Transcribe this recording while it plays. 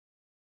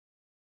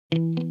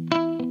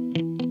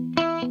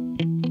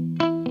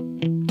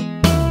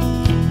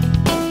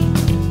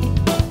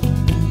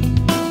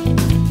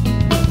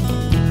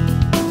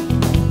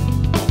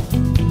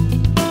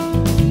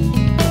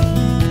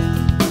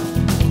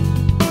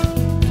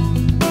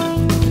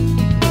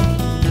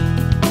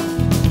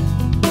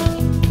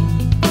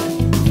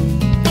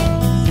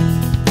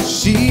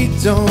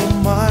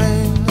Don't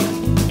mind,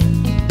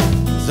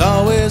 there's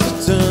always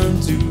a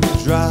turn to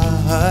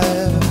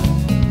drive.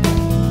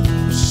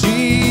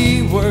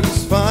 She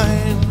works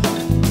fine,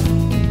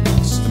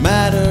 just a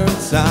matter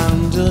of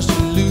time till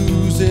she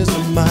loses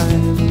her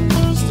mind.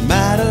 Just a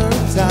matter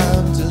of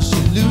time till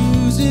she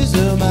loses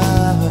her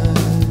mind.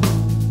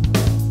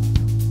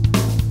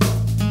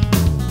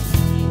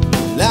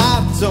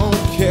 I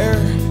don't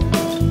care,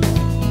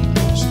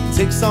 she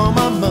takes all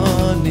my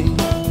money.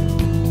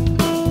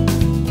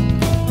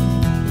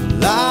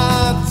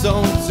 I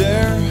don't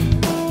dare,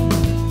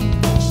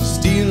 she's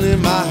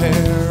stealing my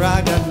hair,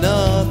 I got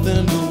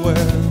nothing to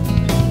wear.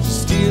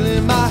 She's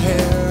stealing my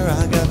hair,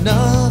 I got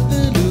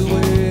nothing to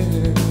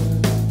wear.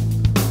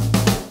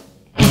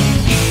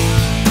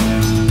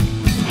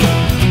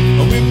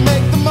 We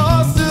make the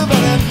most of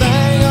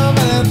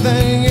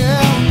anything,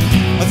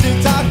 yeah. I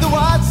tick-tock the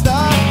watch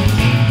stop,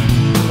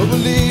 but we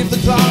leave the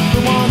clock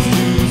that wants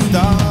to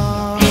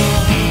stop.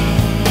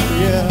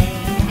 Yeah,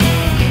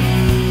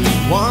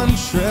 one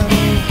trip,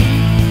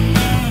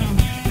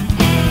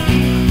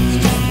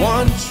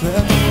 one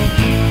trip,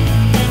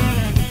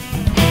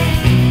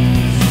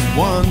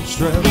 one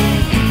trip.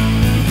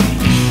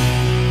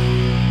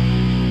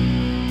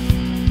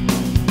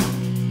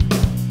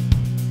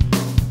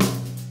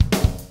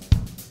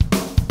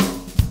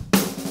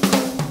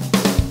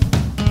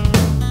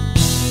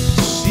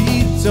 She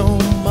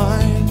don't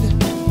mind,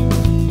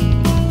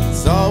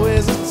 it's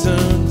always a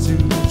turn to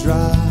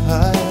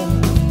drive.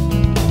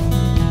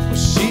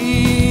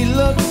 She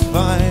looks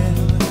fine,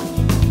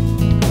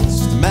 it's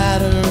just a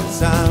matter of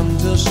time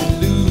till she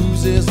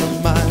loses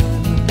her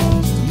mind.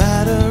 Just a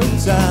matter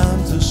of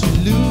time till she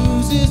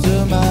loses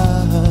her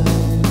mind.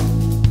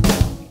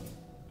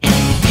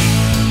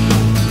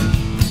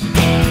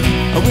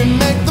 We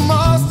make the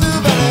most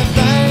of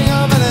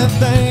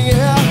anything,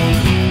 yeah.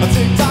 I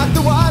tick-tock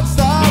the watch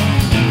stop,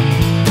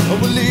 but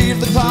we leave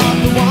the clock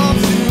that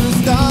wants to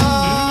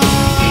stop.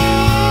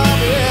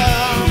 Yeah.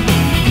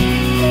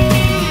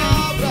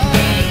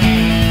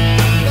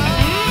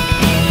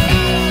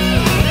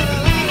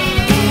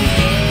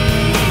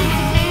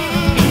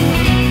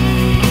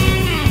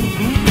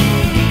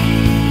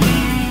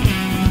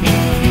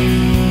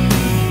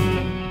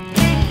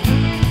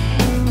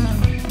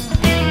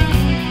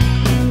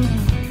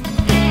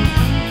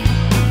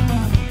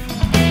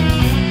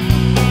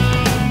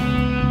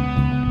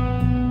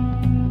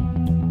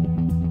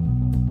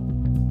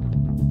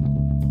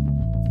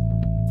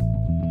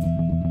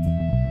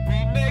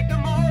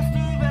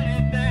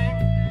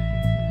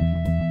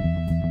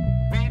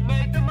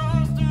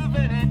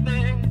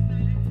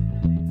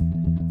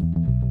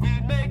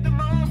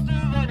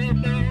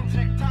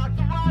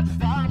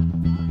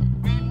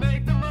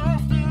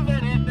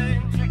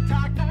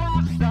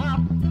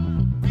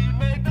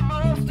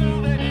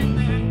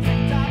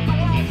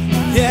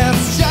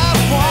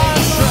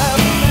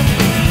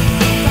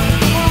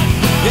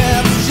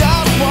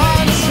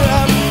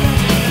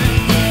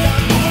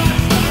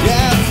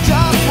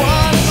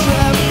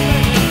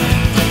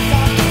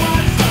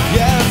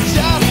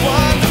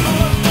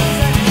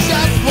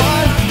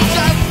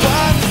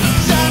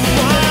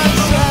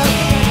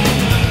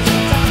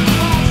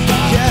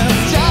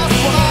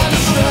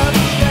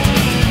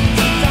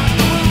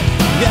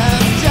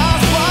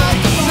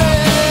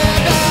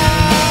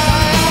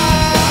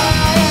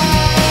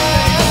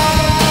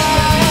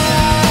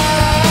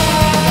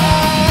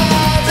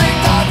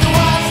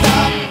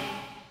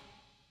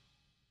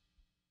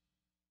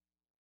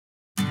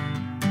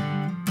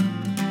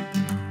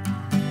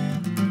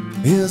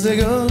 Is it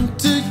good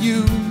to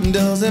you?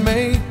 Does it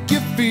make you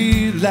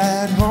feel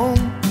at home?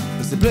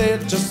 Does it play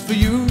it just for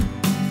you?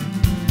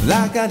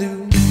 Like I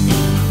do,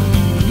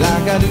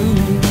 like I do.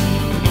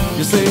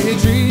 You say he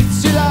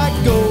treats you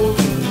like gold.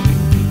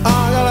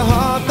 I got a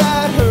heart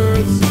that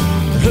hurts,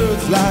 it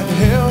hurts like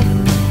hell.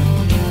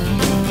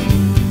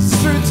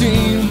 It's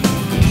routine,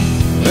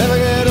 never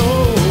get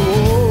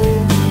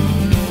old.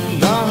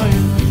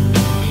 Darling,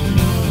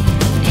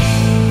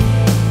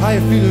 how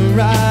you feeling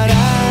right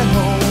at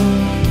home?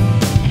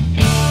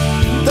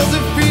 Does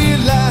it feel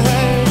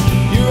like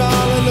you're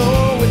all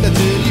alone with the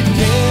till you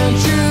can't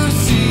you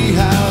see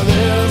how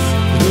this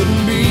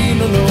couldn't be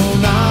no,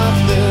 not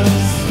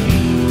this.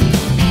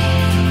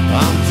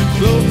 I'm too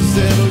close to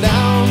settle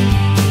down,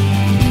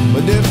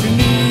 but if you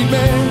need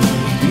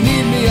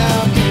me,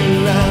 I'll be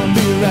around,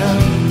 be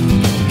around.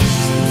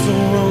 So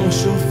wrong,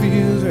 sure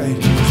feels right.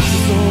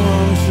 So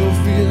wrong, sure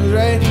feels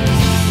right.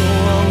 So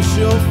wrong,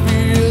 sure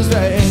feels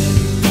right.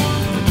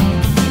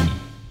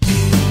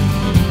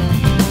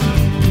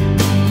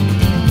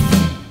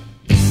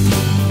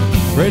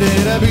 Ready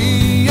to be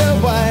your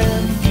wife.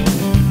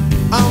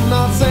 I'm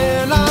not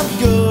saying I'm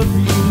good for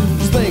you,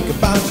 just think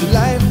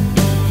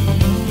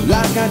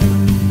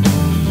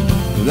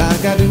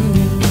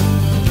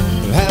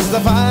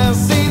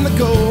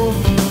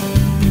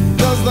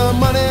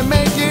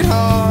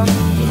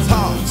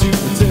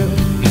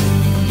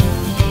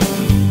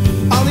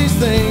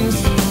things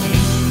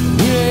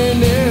we ain't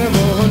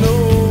never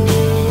know.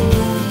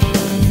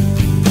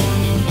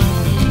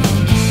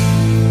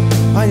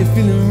 Are you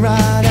feeling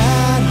right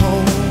at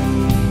home?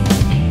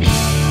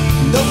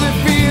 Does it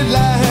feel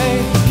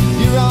like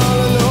you're all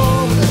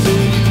alone?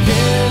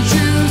 Can't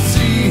you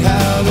see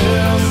how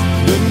this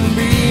couldn't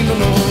be no,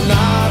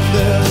 not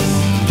this?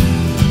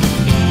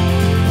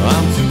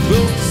 I'm too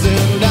close to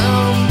settle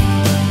down,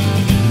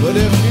 but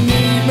if you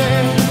need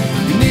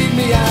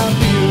me, I'll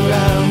be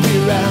around, be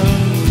around.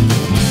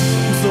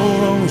 So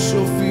wrong, it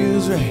sure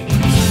feels right.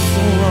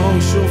 So wrong,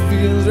 it sure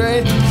feels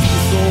right.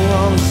 So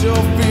wrong, it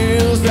sure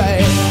feels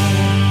right.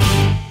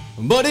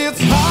 But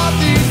it's hard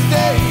these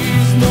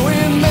days,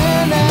 knowing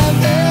men and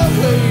their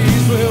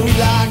ways. Well, we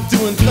like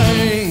doing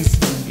things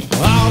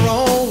our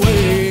own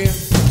way.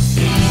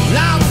 And I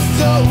was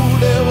told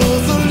there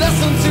was a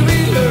lesson to be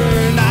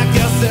learned. I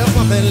guess there's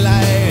nothing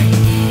like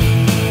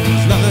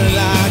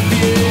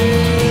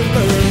being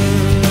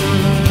burned.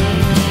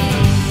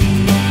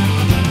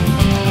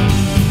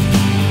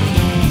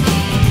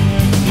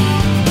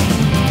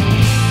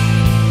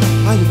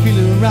 Are you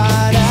feeling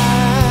right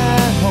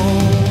at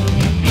home?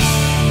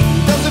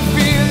 Does it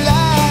feel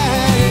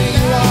like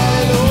you're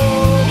all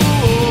alone?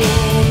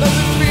 Does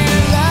it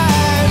feel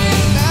like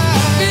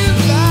you're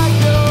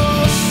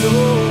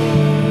alone?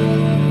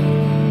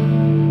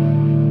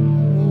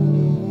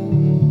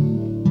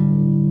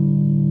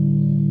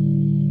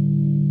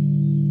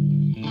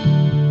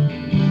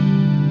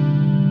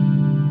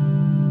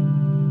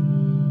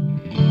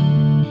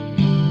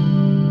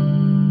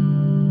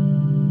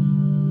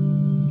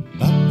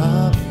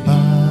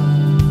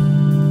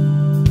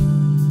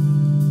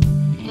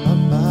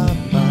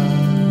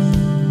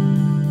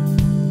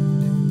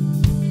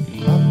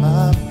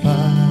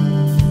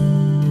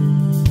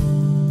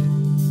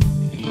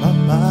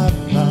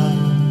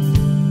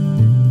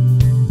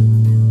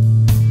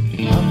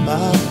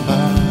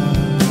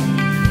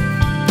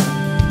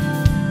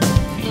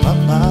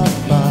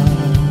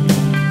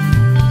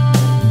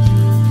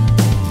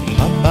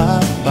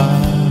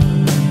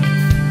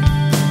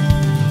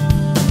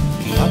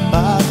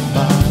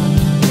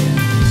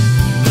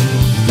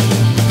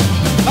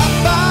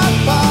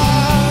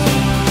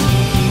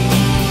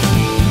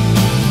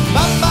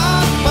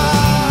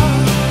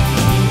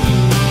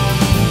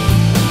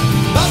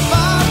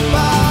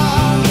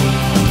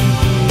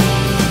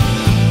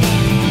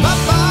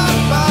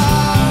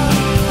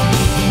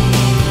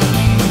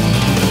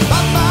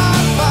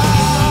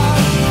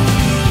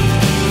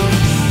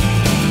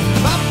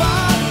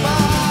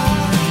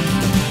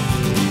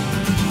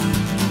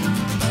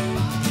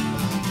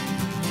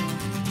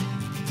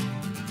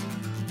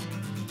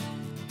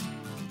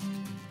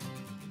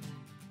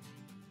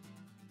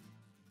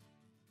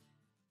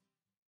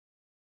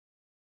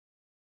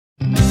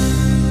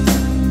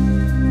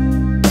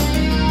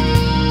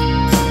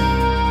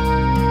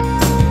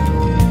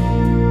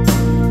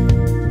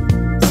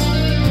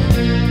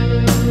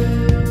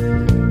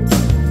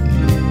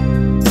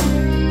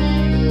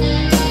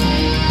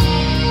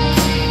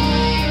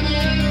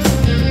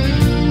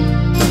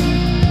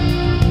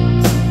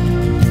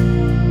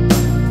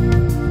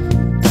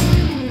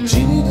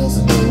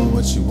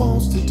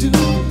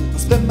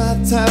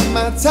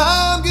 My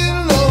time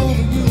getting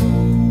over you.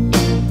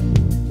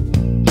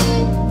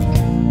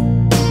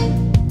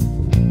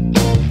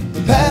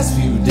 The past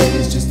few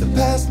days just to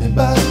pass me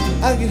by,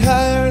 I get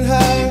higher and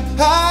higher,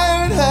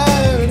 higher and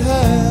higher and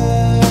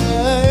higher.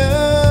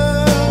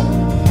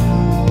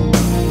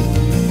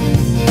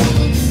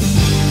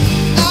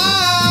 I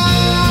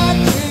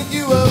drink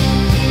you up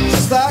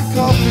just like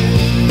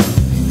coffee,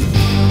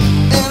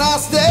 and I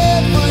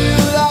stand for you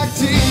like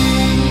tea.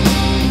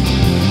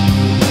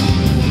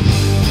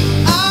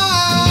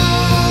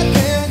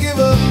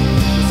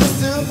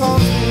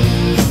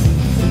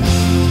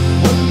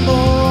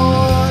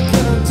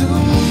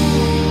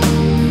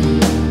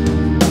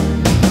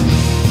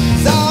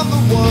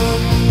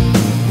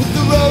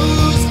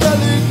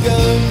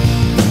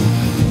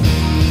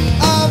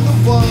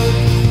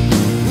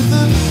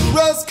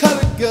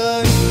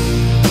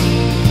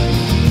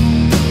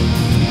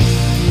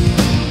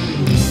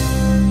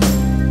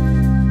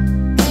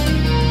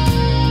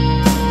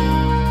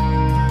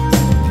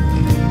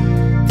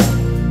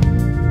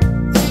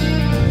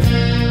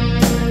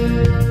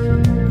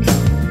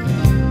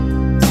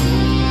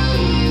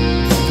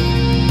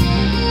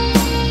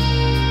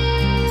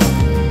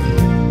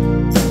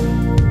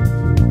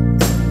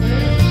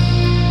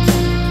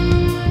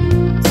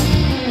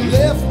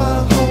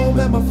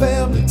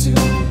 Family too,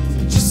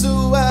 just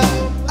so I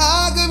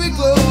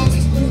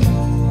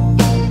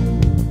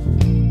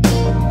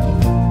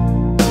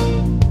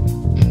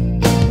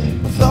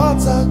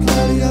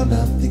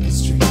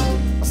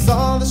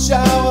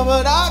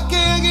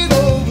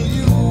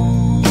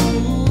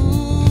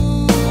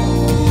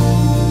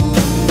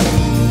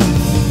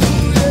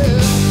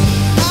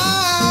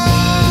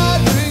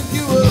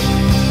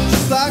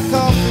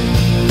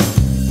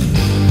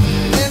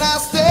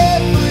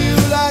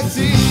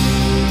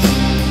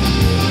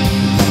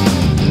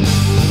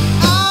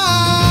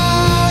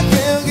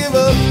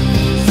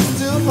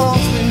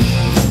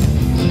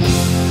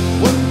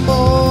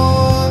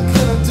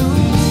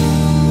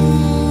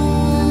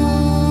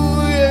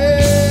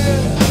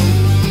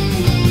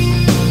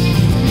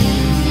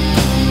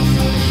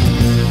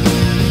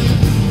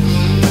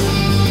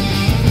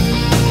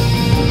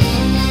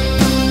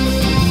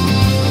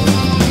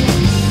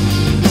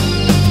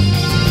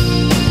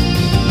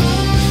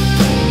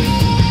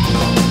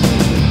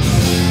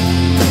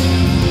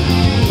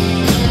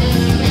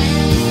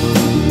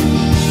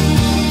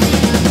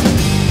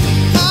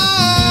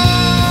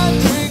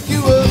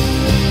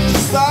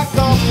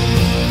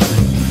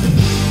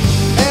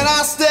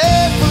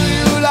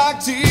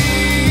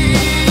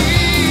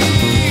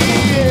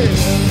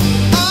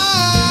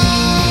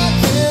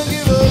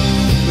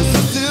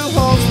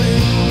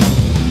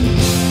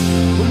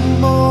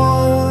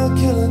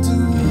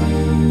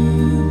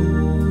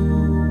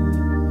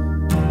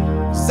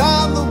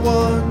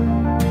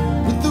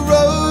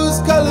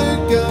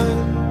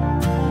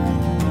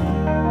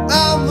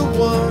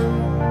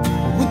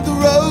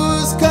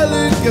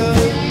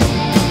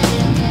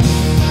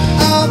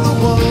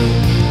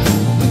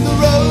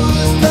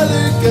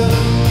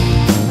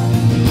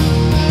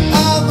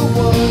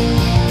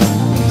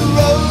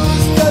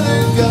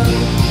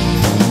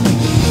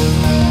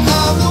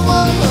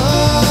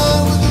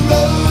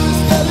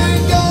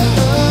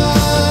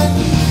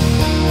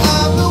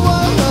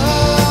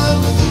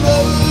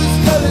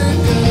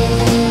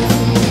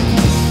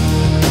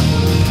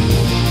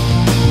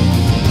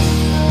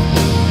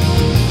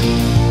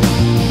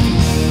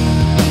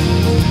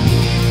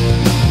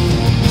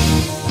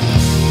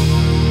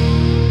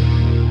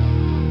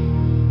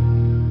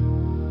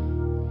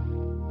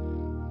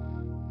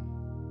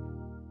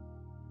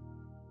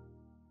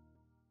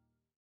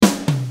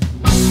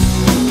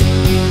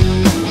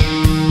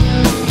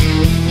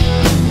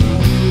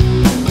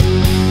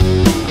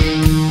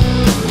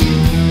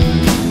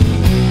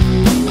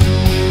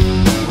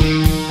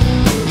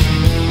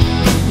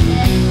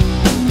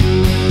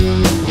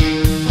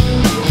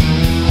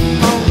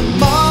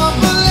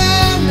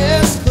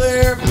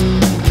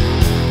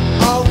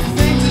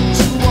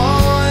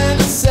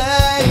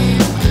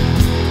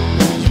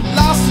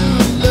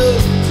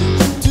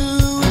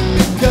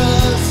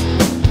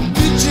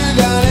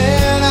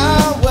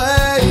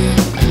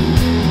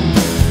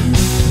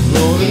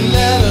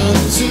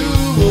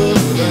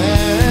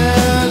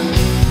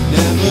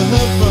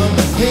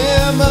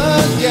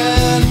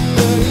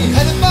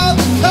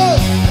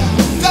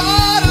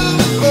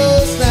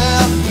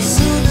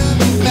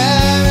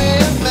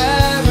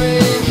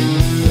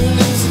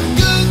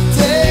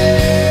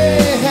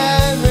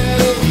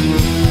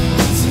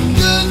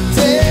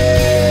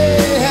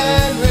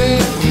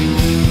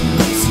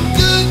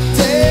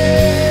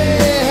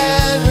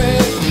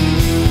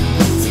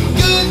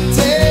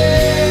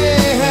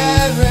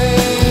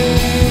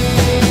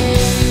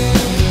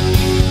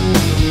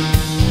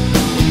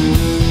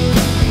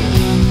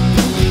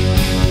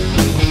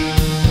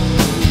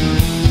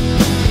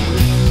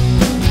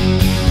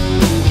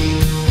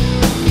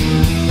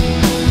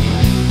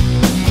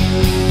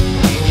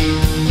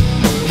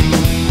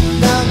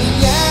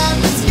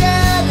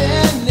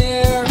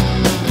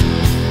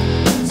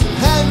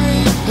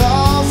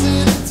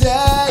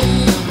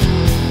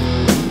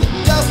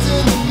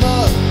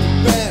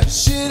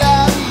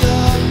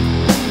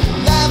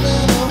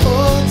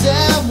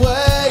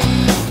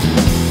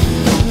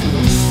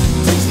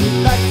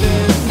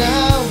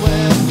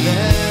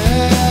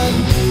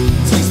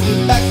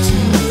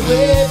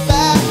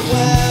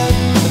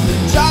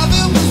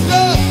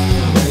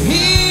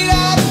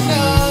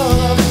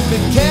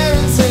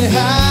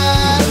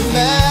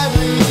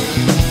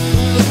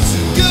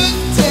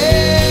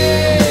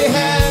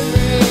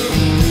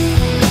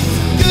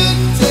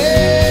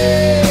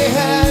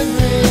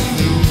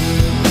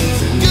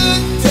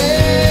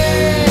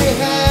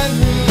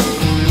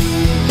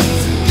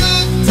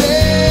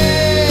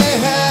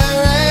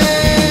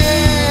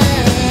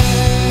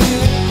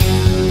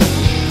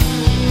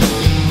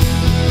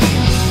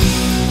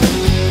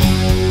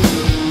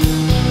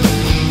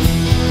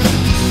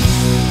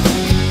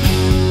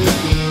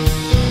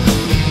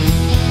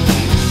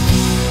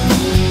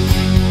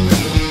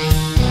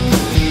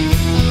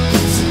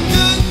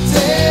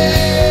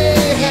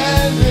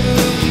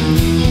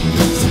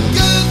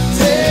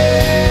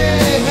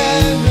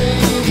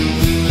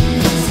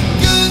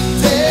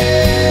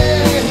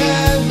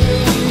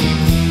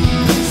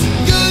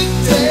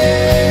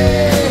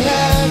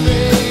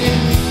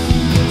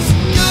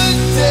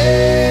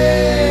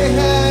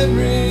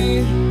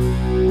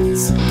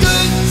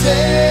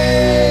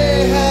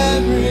day,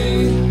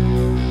 Henry.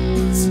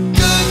 It's a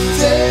good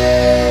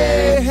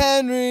day,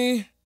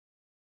 Henry.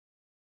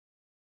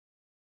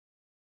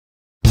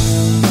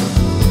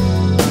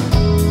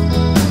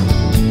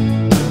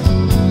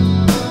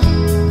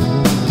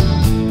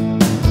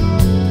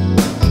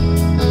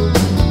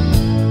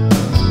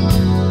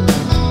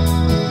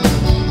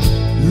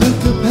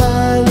 Look up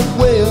high, look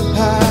way up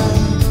high,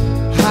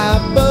 high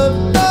above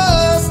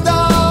the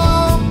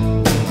storm.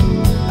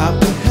 Out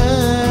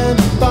behind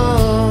the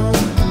barn,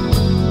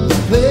 the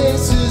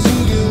places you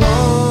go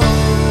on.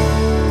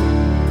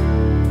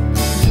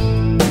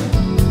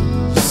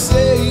 You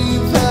say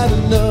you've had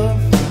enough,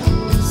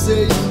 you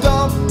say you've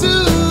gone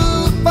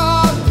too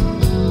far.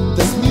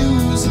 There's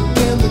music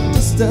in the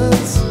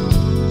distance,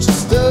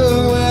 just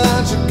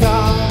without your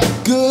car.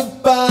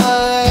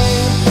 Goodbye.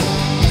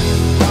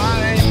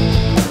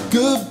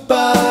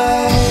 Goodbye.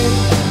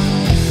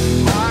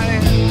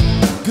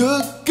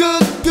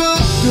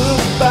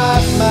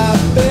 Goodbye, my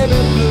baby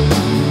blue.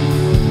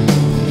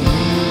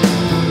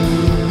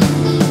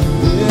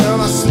 Yeah,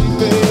 my sweet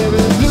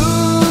baby blue.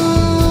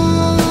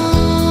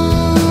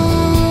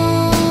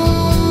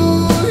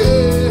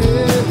 Yeah.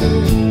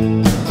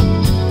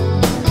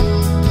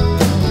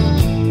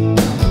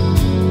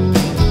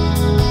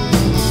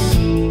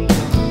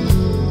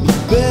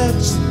 Bet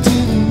you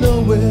didn't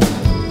know it,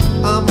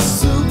 I'm a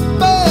superstar.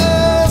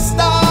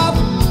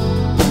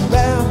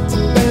 Wrapped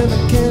up in the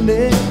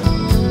candy,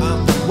 I'm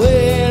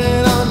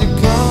waiting on your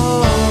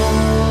call.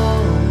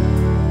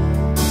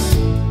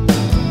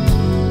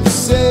 You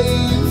say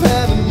you've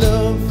had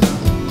enough,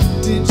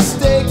 did you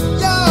stake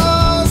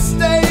your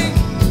stake?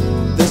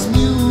 There's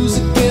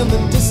music in the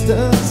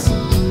distance,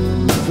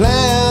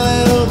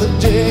 planet of the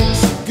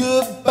jakes.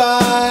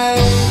 Goodbye.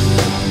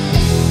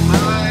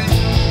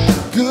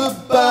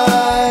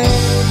 Goodbye.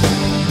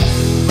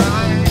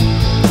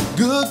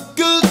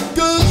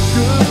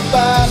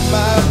 Goodbye,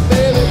 my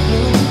baby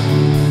blue.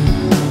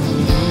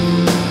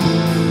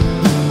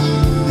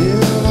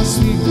 Yeah, my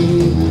sweet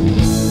baby blue.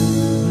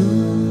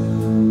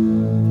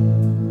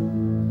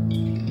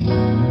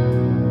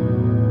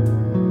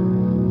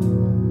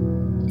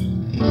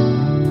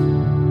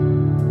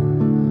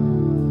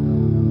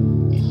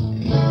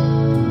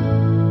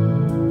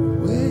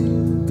 Where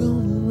you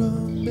gonna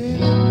run,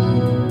 baby?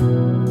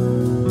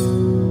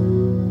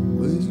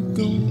 Where you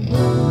gonna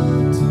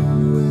run to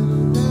when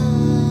the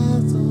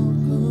nights all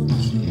come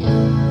true?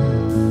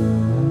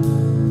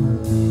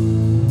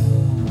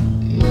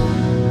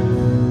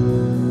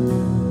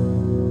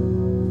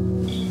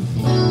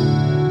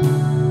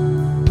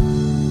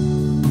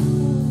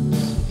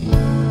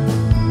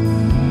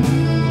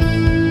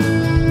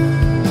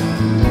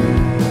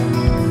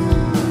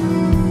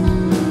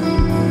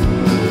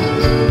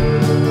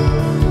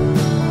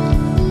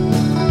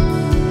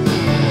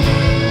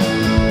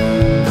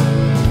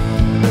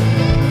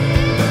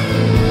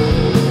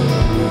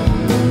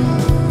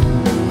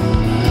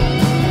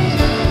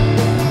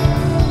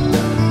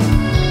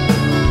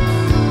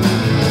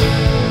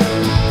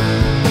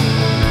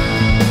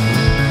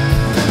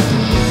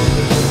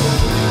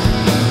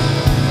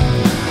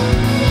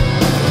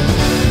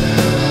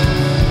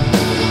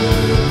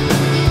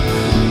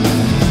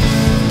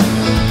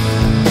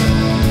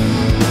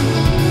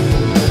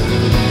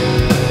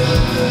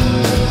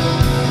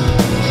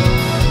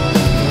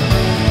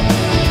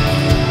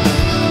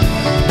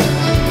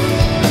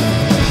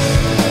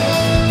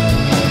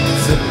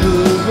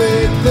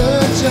 Separate the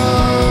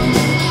Johns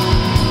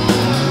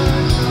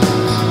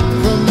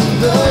from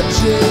the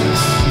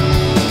Jakes.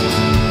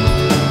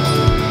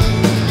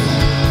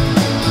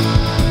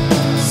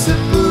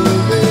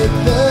 Separate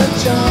the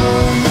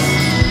Johns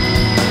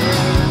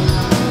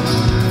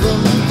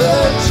from the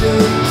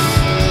Jakes.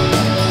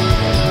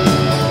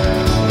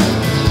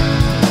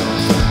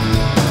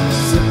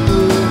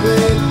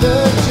 Separate the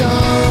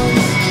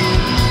Johns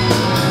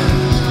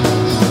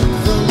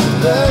from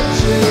the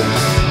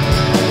Jakes.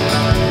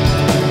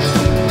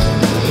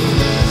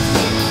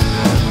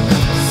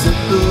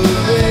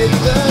 Separate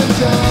the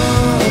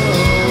Johns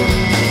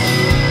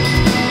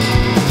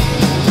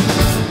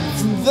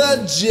from the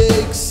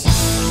Jakes.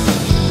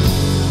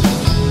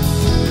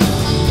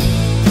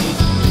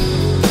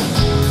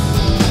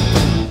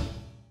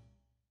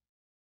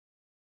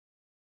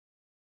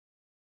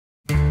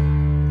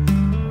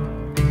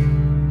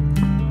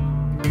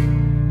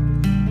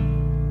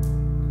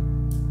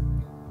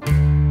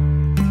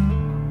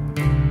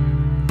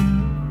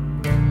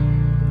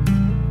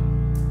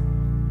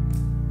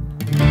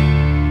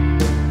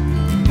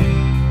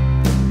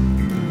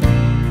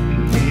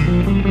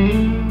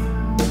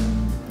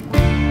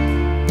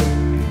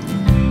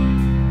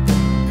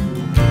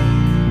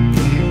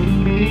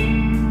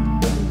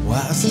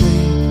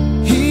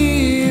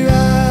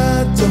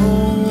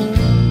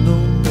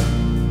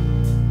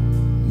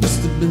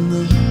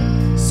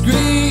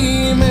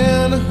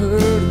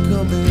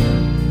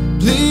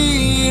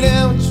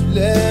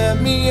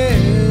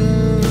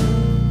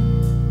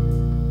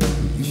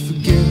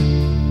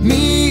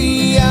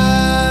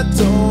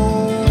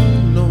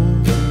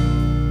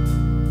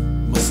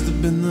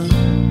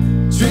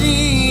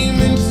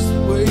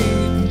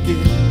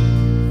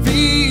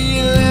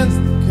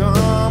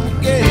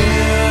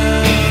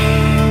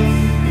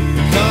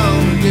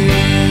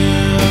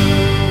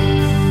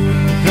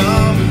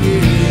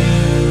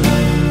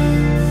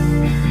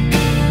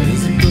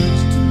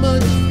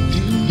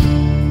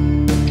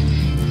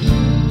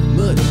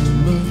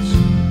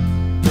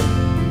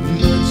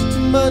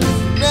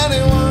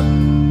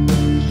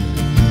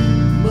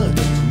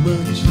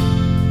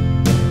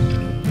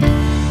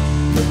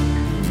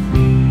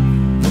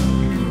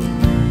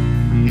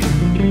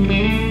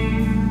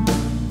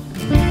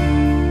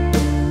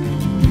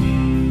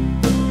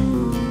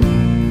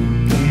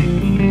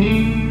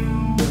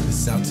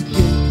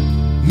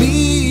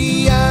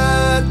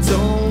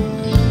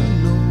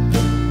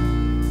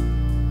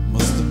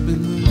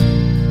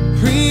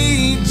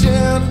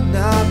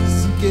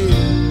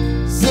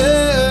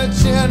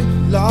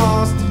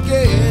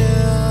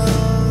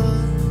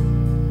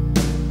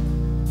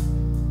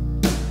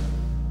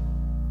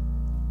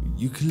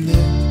 You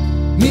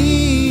collect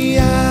me,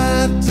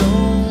 I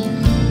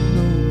don't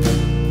know.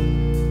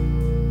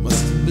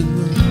 Must have been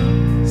the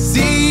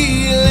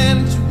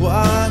ceiling that you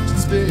watched and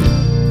spit.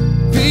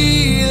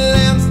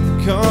 Feelings that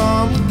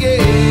come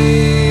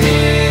again,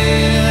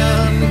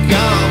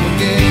 come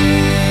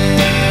again,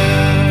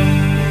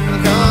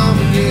 come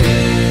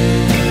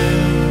again.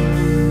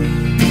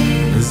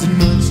 Is it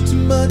much too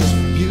much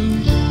for you?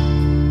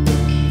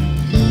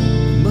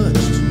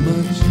 Much too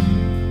much.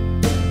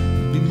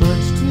 Be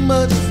much too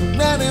much for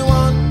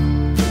anyone.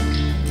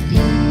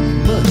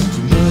 Much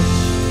too much.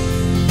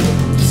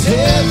 It's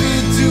heavy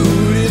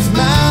dude, it's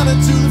mounted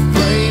to the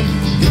frame.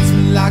 Hits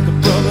me like a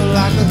brother,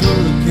 like a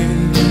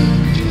hurricane.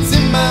 It's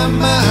in my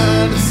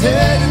mind, it's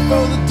headed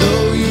for the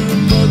door. You're a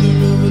mother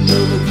of a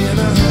lover, can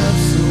I have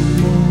some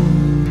more?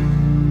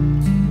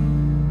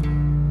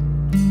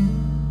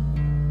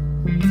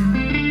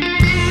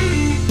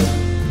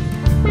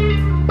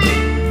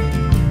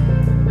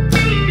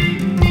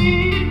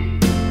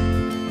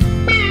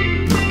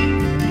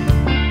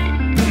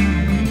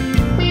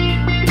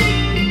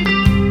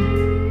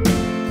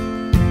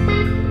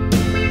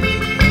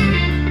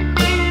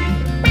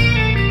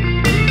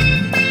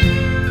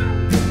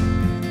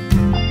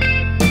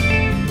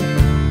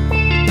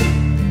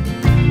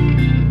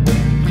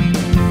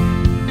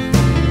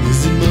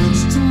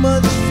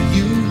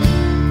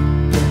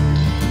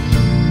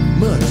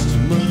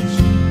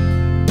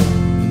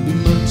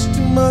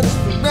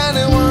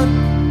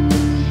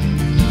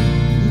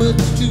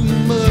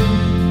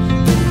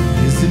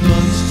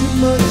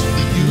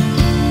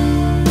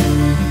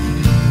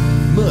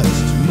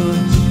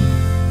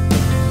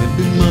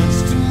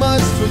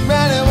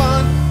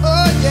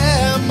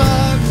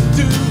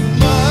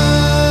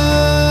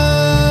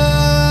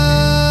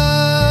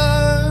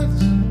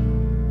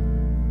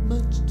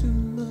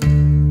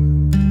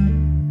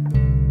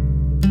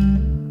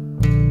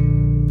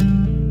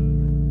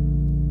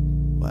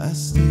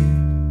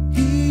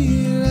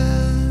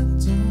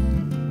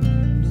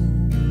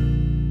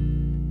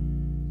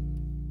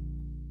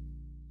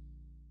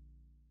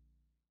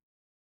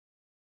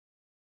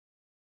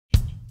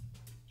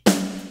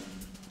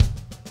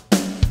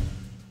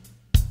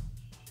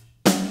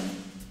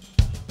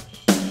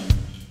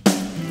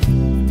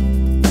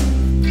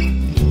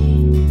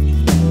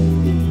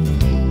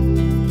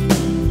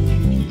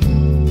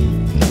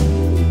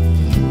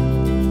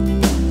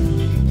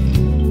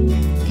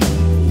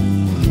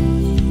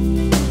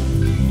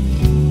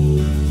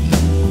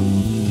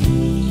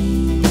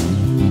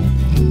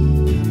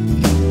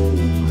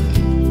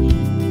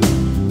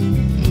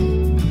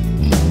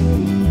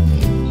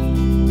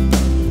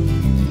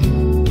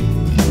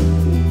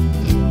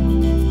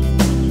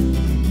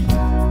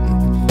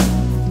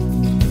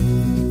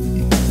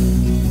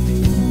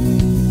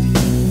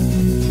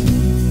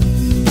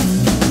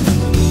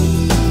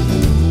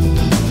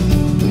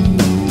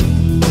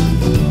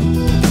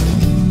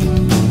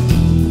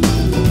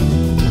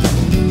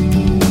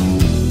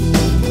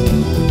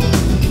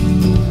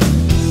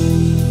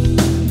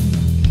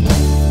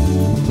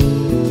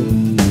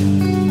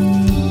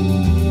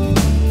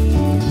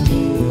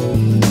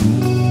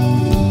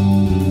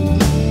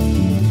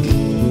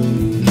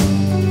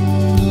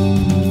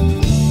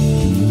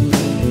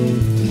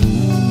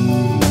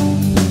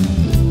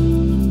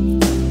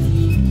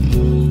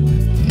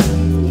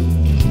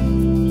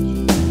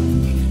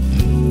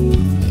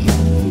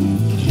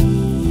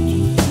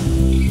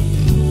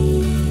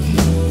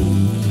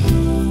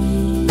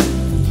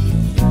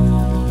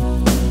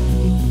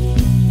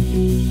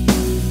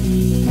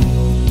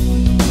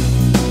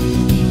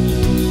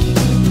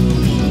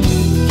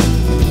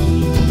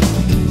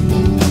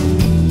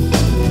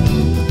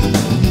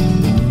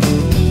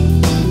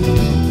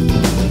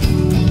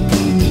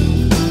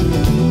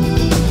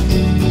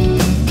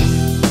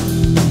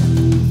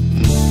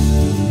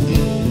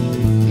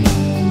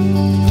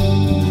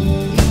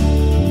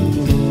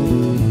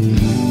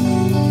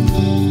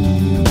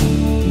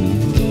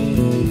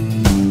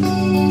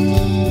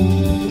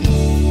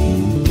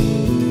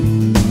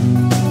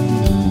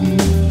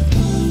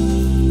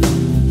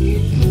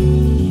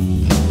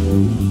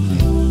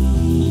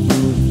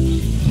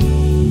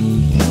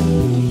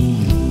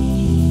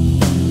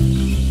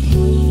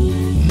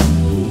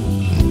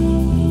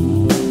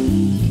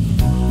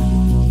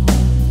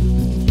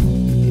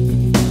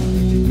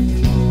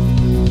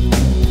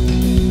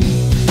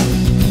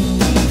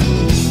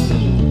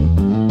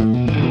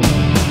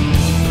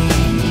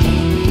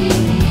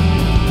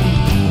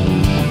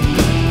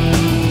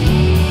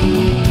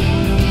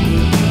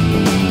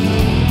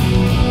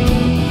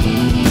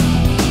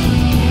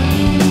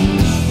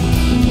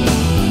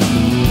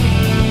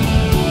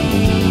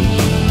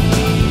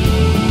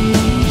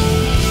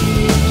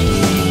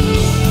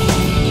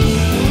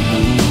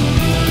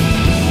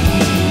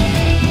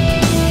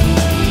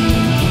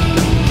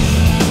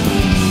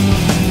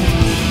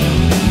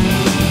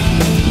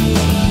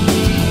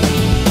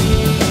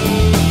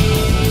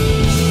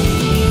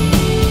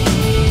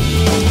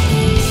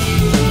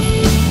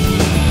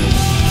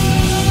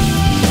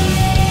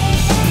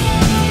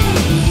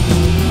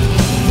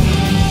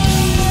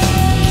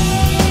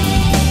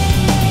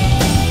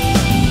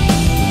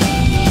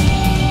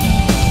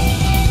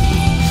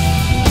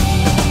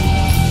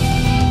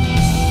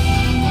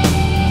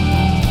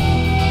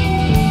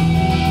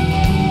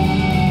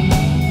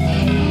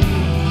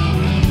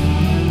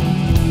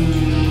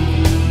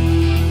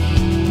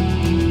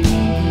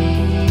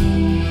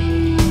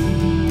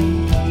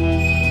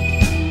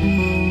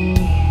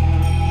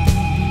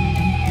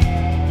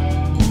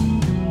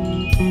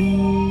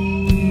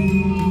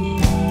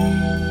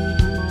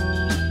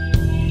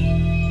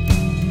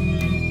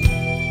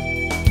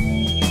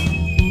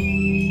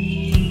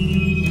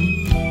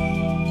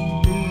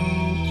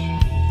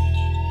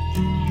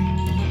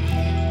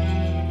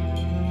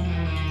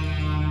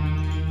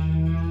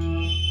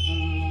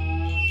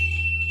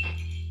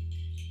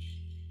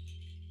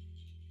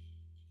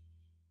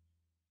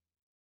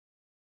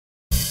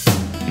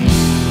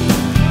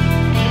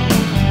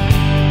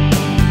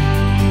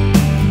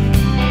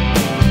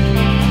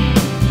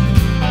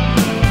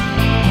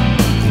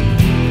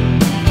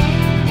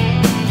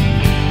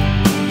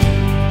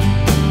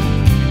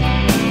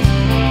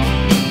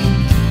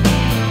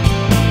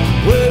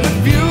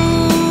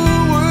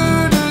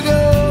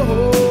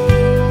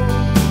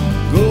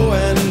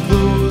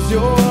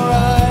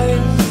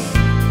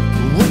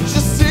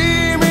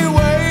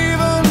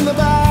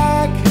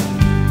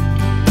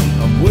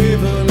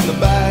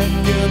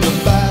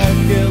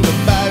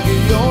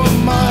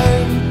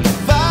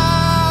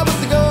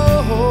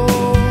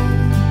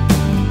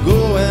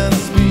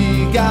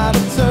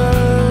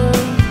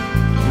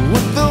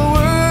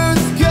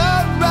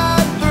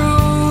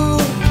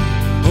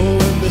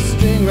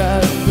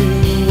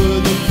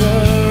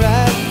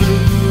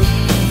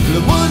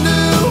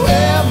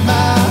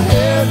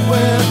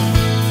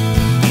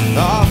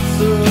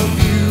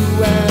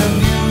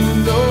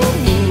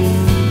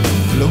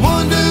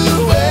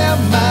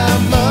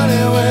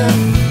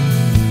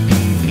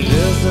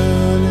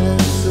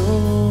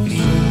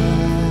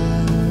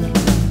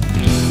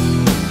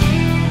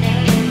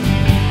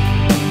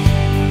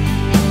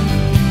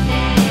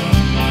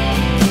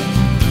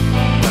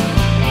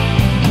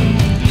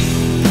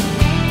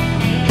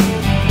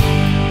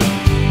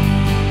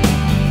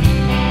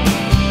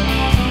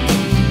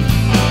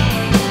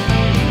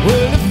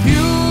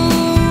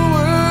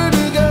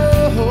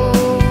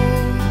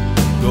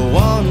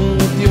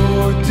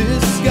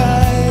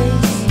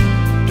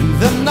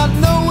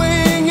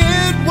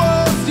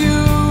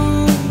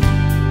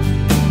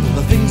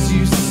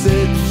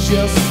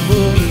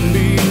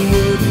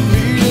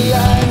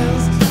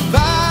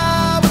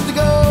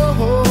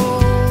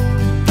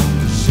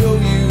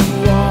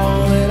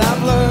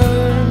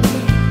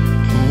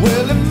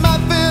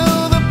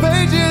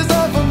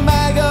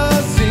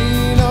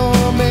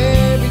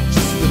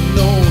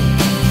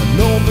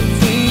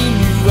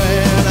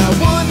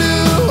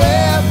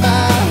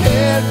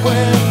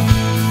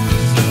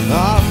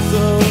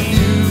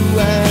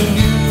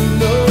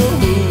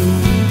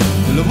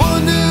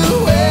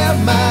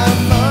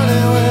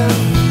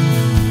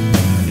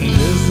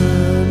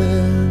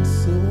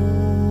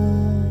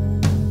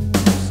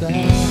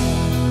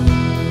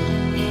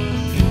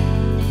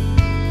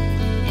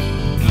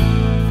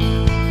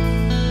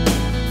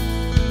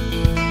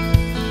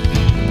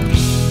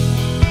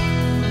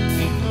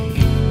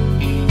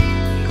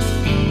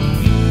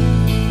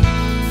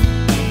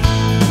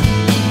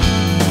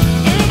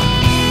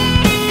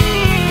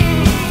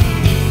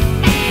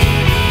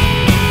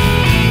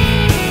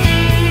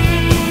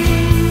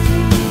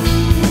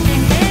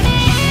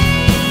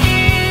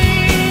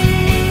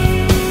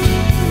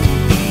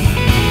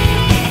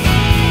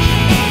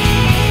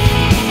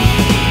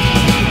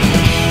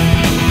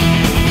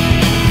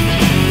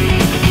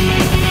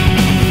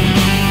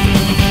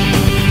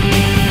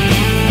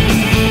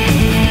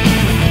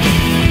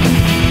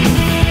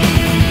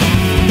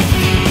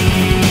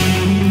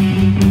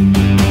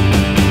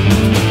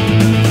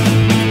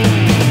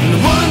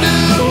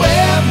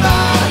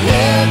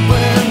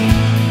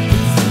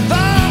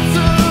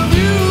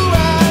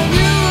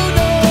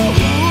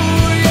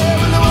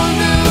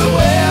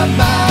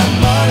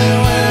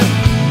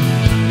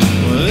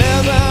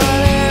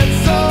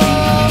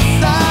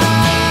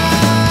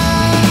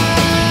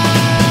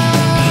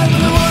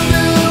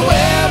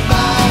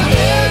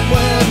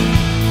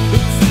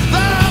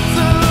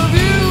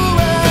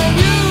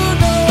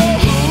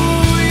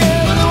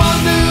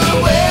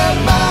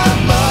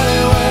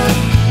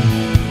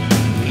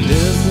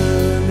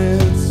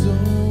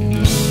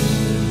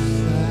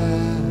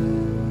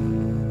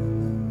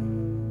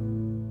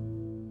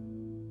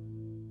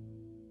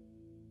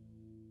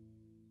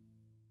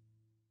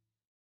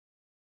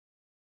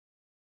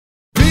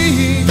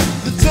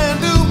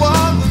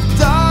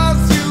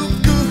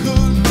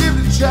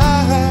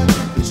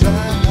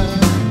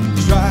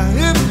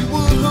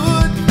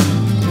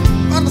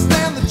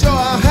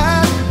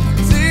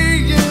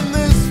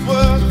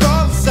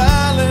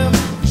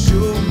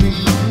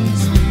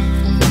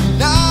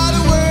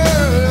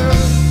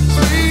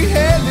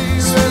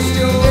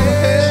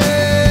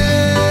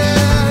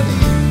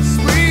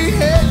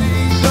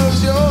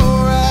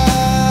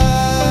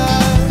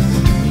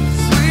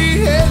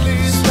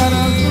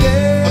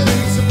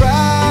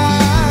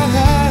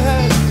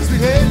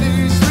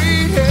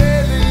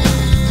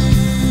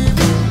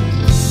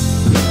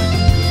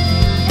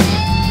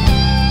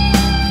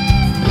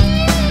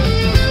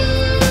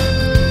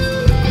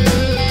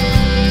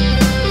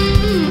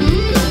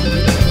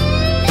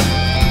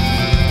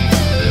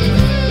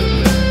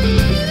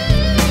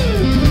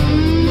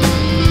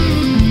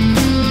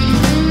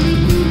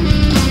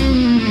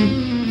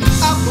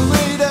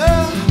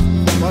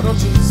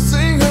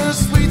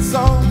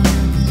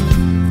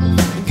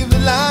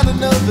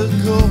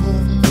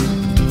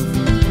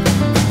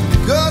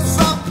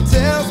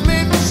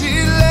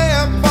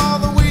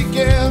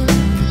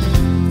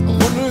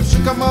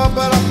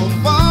 but up a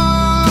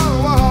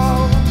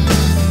fall.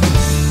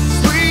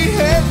 Sweet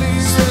Haley,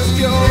 rest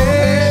your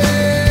head.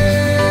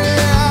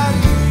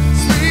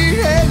 Sweet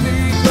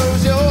Haley,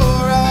 close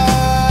your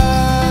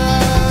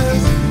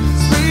eyes.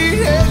 Sweet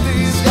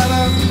Haley's got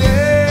a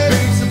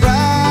big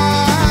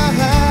surprise.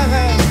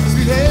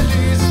 Sweet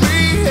Haley,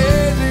 Sweet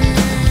Haley,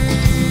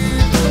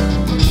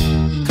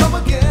 come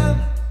again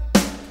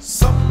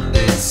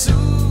someday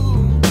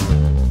soon.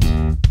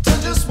 Turn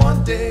just one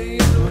day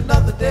into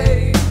another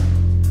day.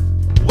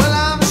 Well,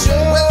 I'm sure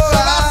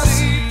I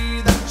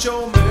see that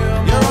your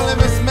only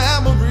miss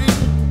memory.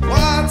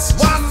 What's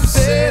to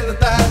say that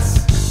that's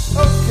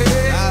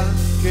okay?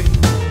 Okay.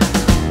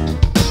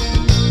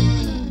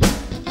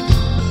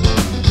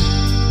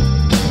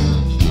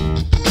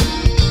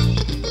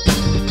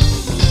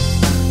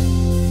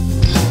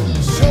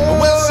 Sure,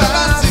 well, I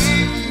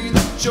see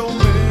that your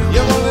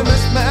only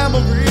miss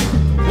memory.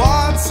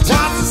 What's to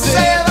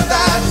say that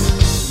that's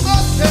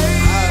okay?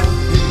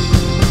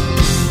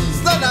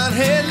 Slow down,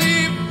 Haley,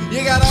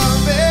 you gotta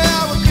bear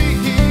with me.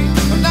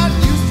 I'm not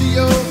used to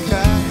your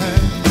kind.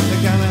 That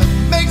kinda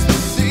makes me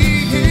see.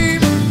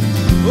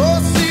 Oh,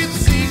 see the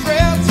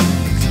secrets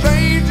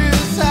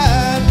strangers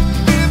hide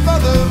for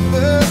the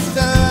first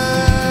time.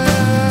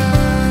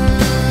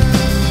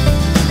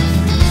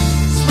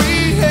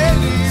 Sweet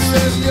Haley,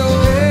 rest your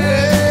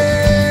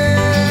head.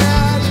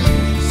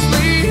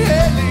 Sweet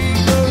Haley,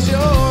 close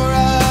your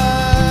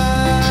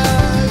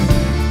eyes.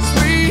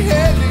 Sweet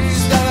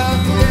Haley's got a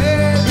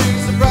big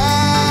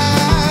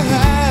surprise.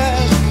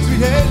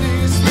 Sweet Haley,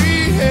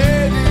 Sweet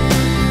Haley.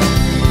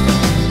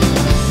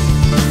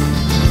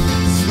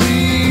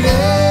 Sweet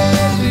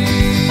Haley,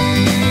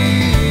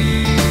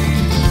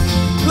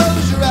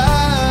 close your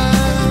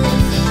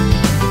eyes.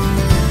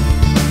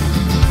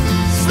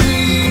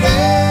 Sweet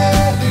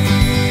Haley,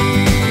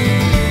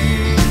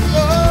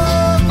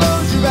 oh,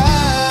 close your eyes.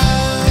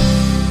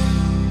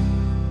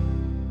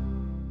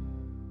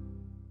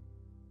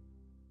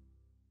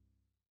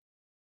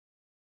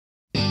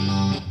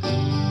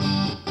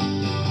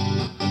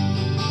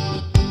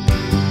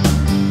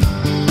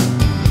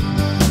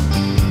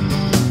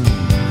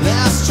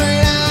 Last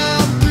train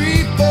out,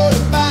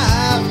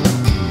 3:45.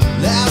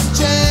 Last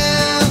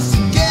chance to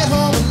get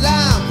home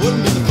alive.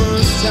 Wouldn't be the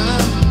first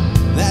time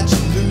that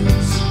you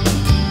lose,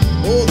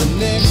 or the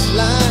next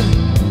line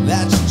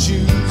that you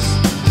choose.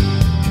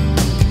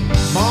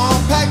 I'm all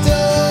packed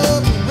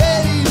up,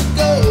 ready to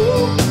go.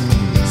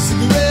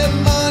 Cigarette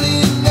money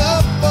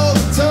enough for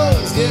the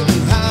toes. Get me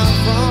high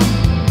from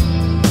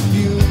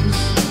views.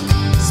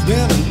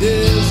 Spinning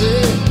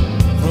dizzy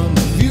from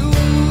the view.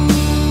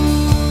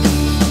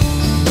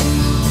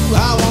 I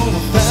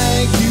wanna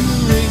thank you,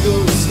 Ringo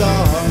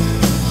Starr.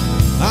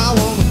 I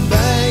wanna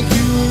thank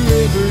you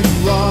wherever you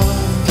are.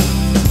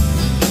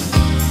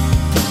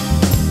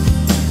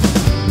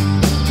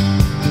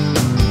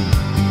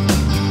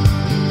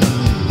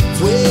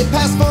 It's way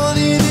past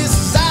funny, this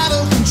is out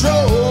of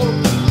control.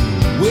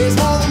 Weighs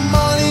more than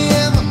money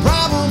and the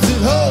problems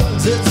it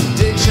holds. Its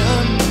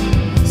addiction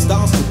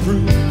starts to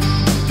prove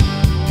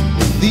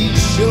with each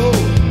show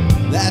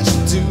that you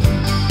do.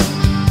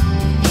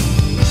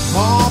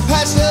 All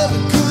patched up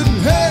and couldn't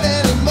hurt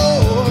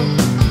anymore.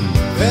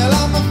 Fell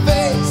on my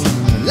face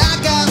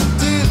like I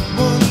did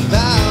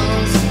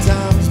 1,000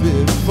 times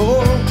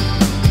before.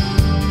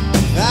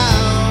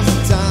 1,000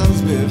 times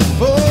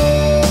before.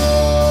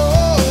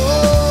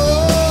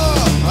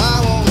 I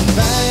wanna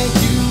thank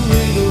you,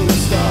 Ringo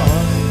Starr.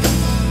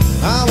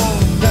 I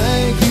wanna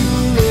thank you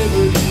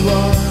wherever you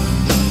are.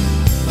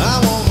 I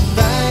wanna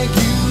thank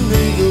you,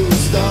 Ringo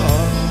Starr.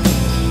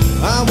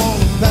 I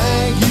wanna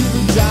thank you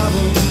for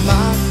driving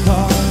my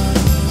car.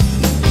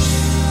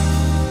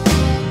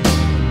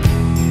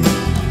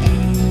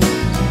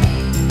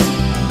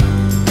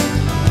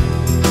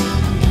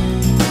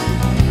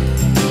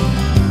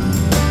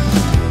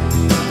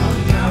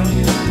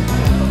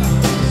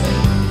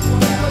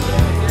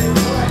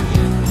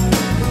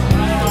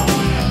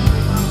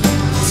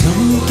 Tell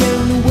me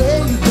again where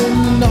you've been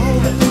and all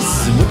that this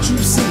and what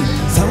you've seen.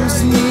 Sounds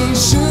to me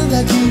sure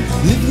like you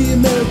live the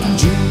American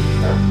dream.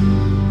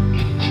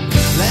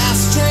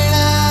 Last train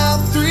out,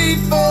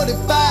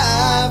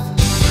 3:45.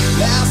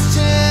 Last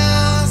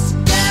chance to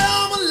get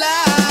home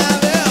alive.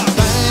 Yeah.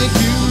 Thank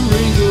you,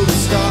 Ringo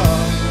Starr.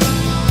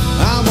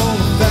 I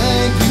wanna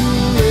thank you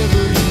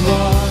wherever you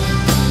are.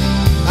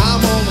 I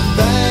wanna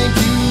thank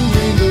you,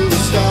 Ringo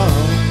Starr.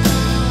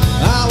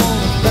 I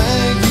wanna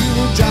thank you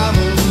for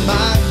driving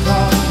my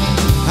car.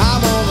 I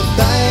wanna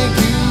thank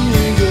you,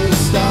 Ringo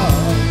Starr.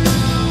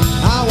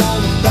 I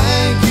wanna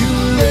thank you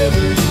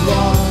wherever you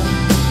are.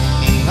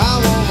 I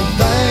wanna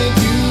thank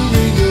you,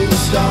 Ringo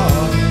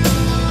Starr.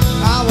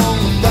 I wanna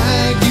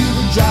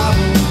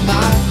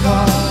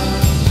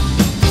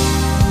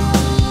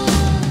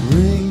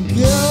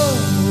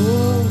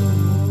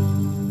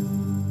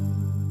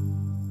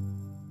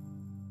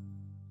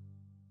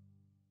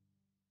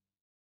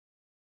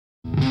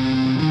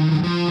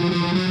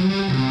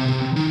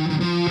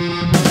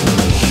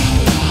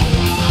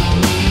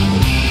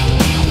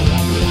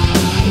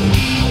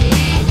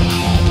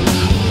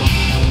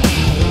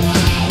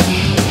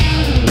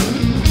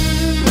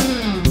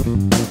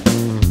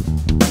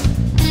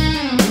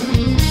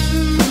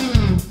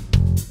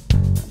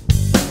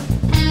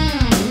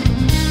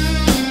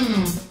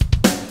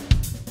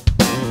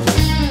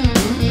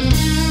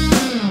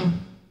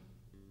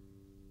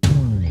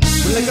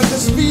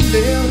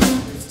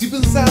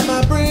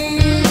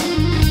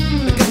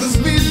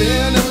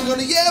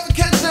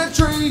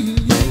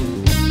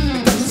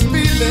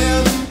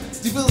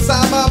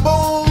inside my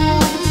bones.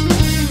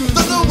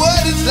 Don't know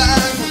what it's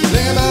like.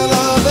 Never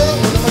gonna run.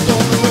 Never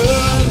gonna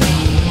run.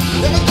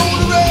 Never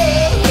gonna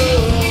run.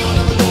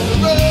 Never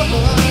gonna run.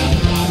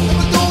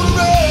 Never gonna run. Never gonna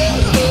run.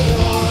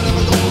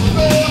 Never gonna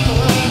run.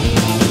 Never gonna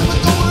run.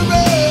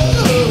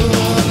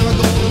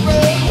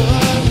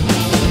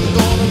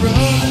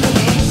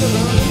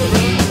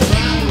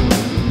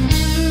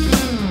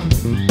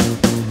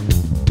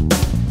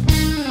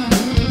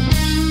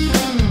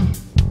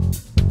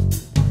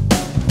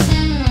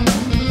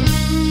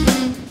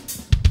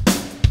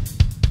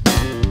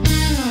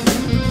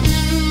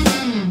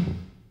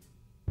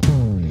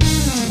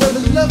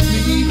 Love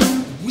me,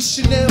 wish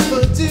you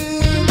never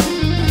did.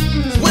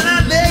 When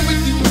I lay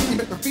with you, you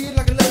make me feel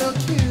like a little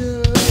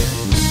kid.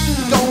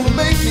 You're gonna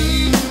make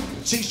me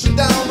chase you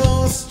down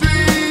the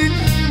street.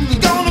 You're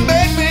gonna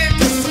make me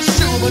kiss the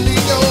shoe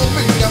beneath your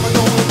feet. Never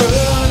gonna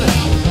run,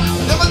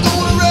 never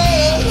gonna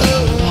run,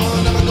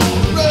 never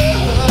gonna run, never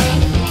gonna run,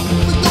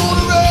 never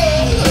gonna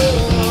run,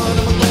 never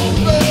gonna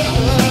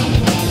run,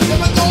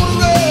 never gonna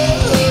run,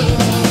 never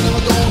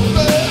gonna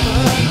run,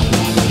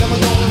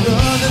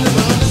 and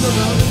run.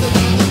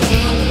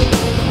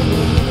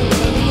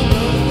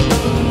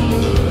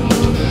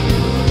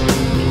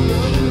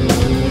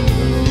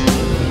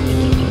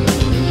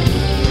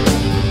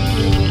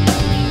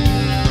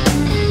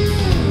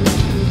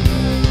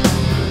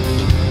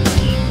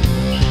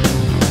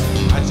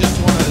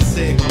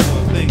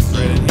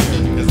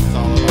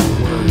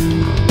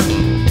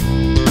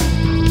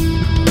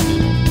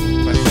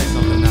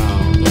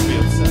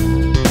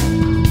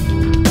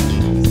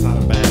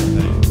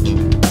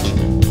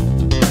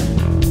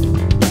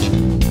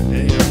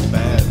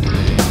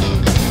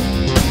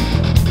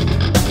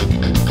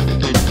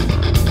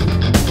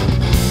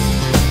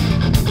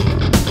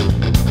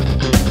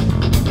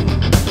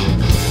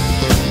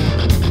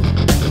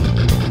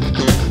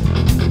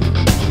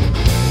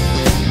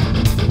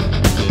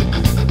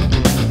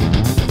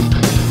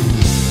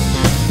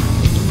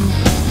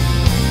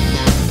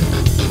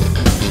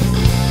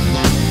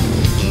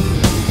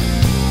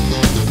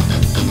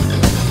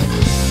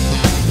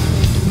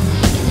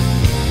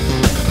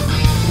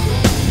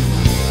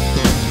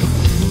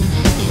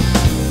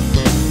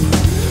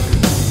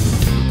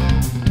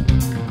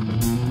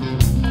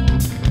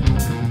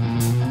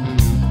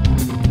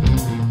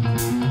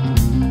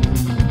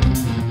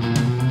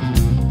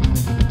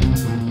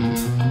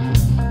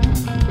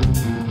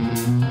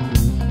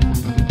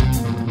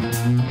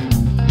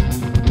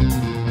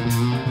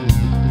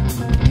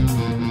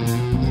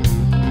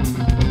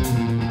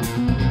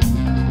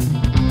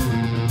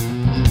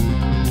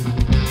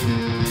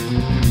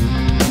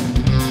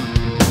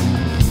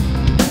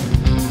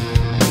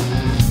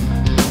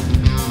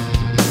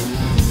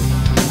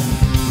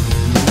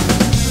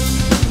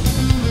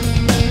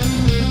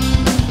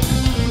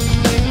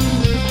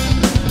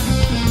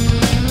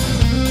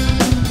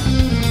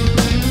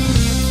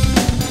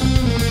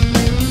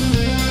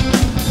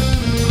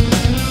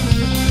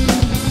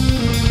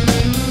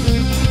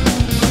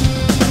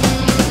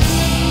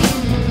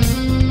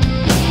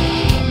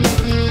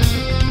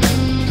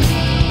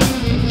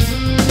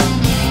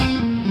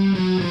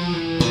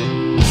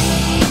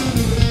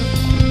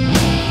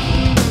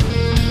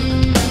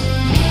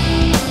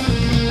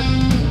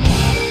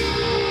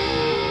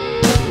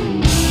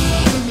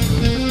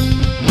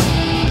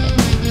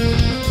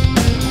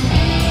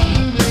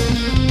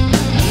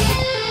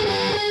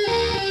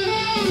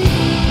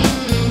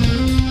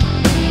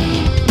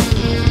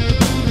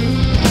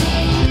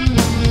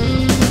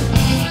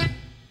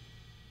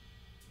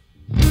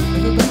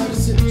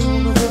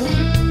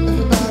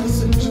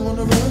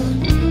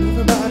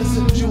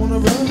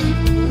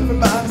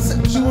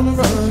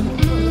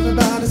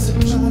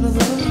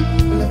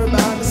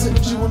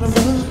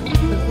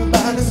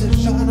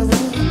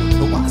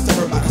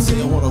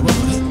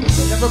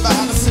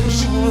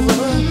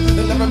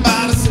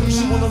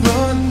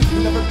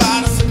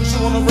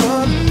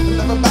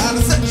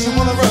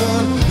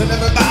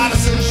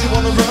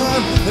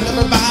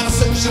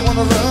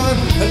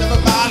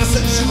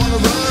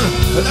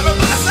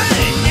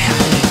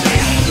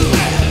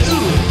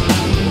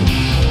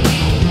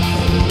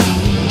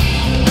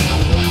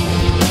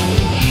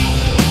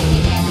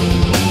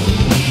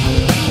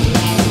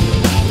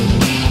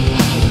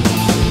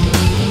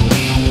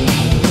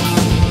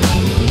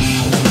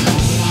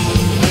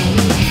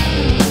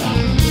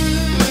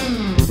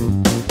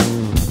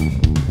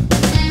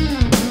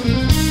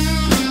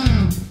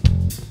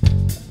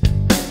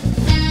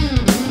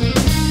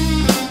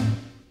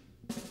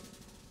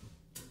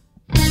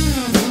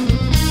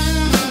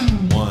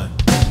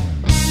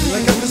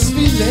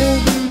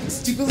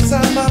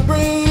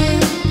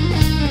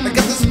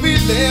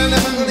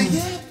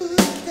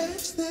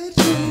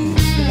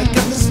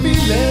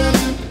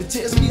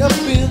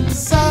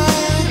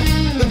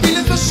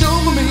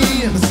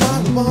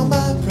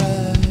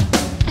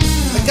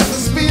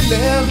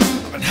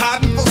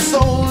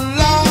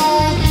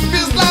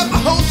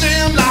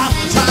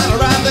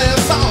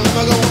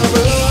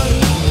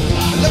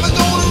 Never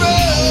gonna run,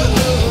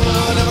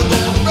 never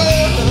gonna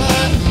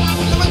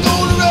run, never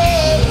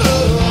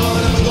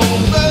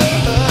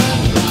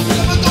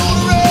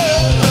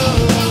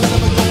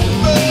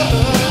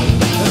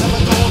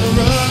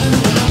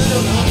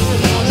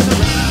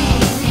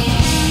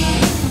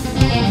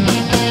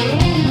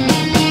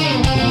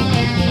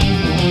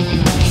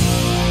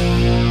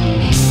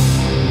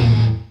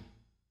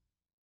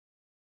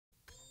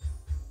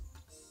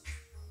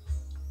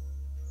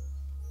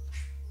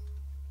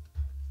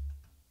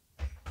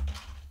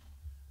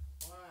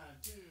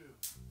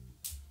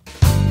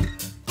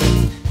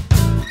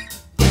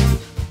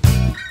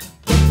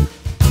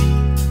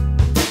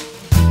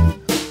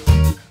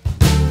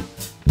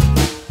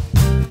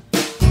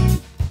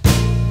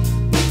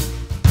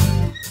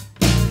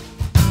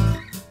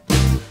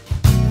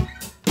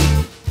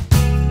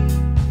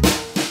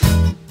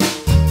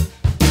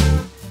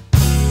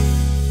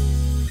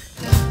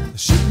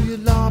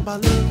out by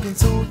looking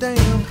so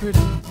damn pretty.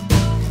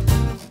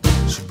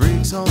 She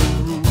breaks all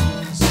the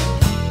rules.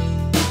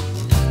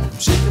 I'm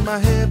shaking my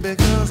head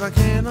because I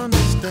can't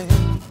understand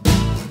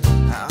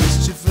how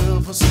she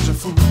fell for such a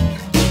fool.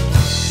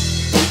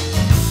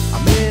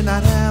 I may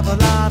not have a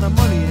lot of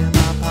money in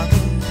my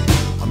pocket,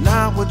 I'm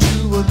not what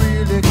you would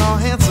really call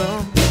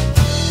handsome.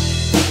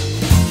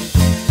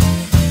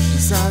 She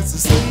decides to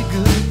say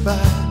goodbye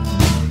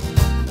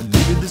and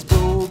leave me this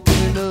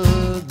broken,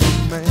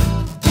 ugly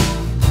man.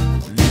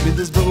 Leave me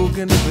this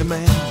broken, ugly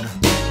man.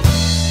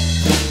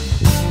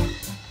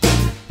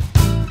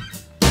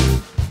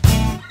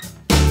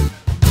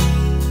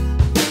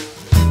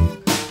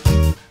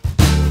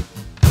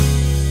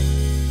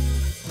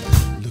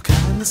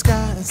 The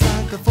sky is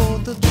like the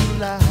 4th of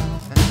July,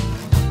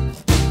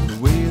 the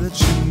way that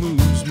she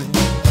moves me.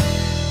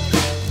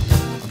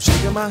 I'm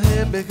shaking my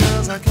head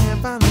because I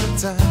can't find the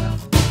time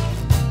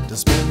to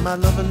spend my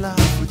loving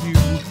life with you.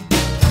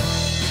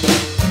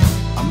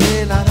 I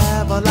may not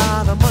have a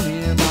lot of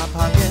money in my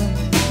pocket,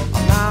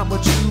 I'm not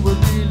what you would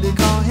really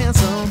call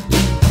handsome.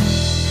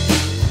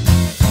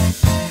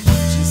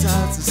 She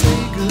decides to say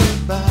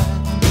goodbye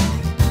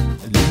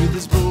and leave me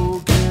this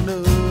broken,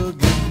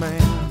 ugly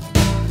man.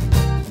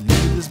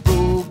 This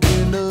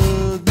broken,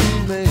 ugly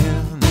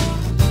man.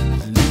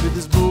 Leave me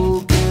this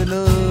broken,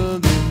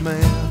 ugly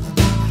man.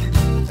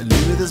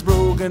 Leave me this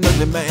broken,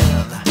 ugly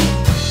man.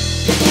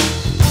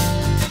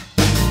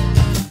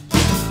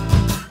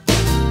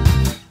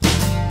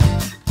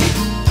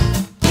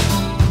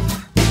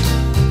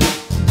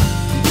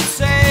 You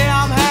say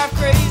I'm half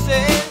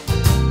crazy,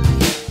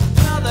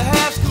 another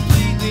half's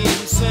completely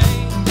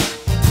insane.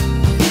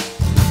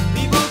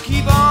 People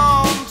keep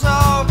on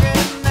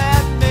talking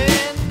at me.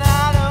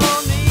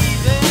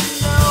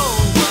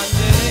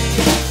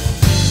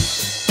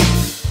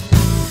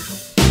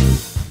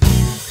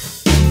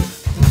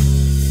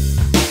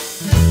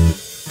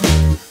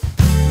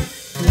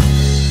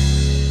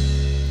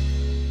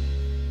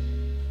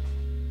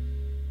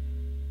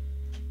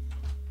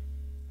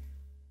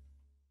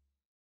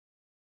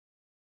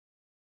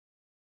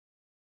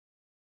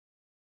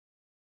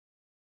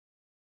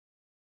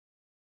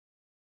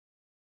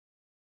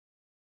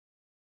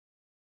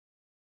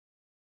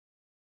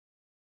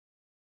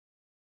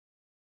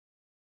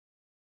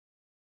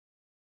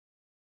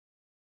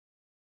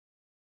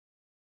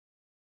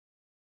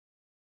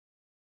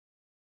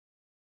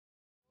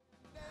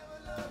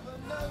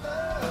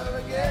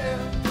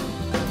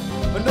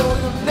 But no,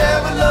 you'll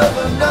never love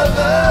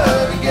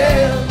another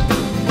again.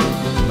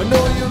 But no,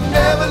 you'll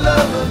never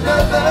love another.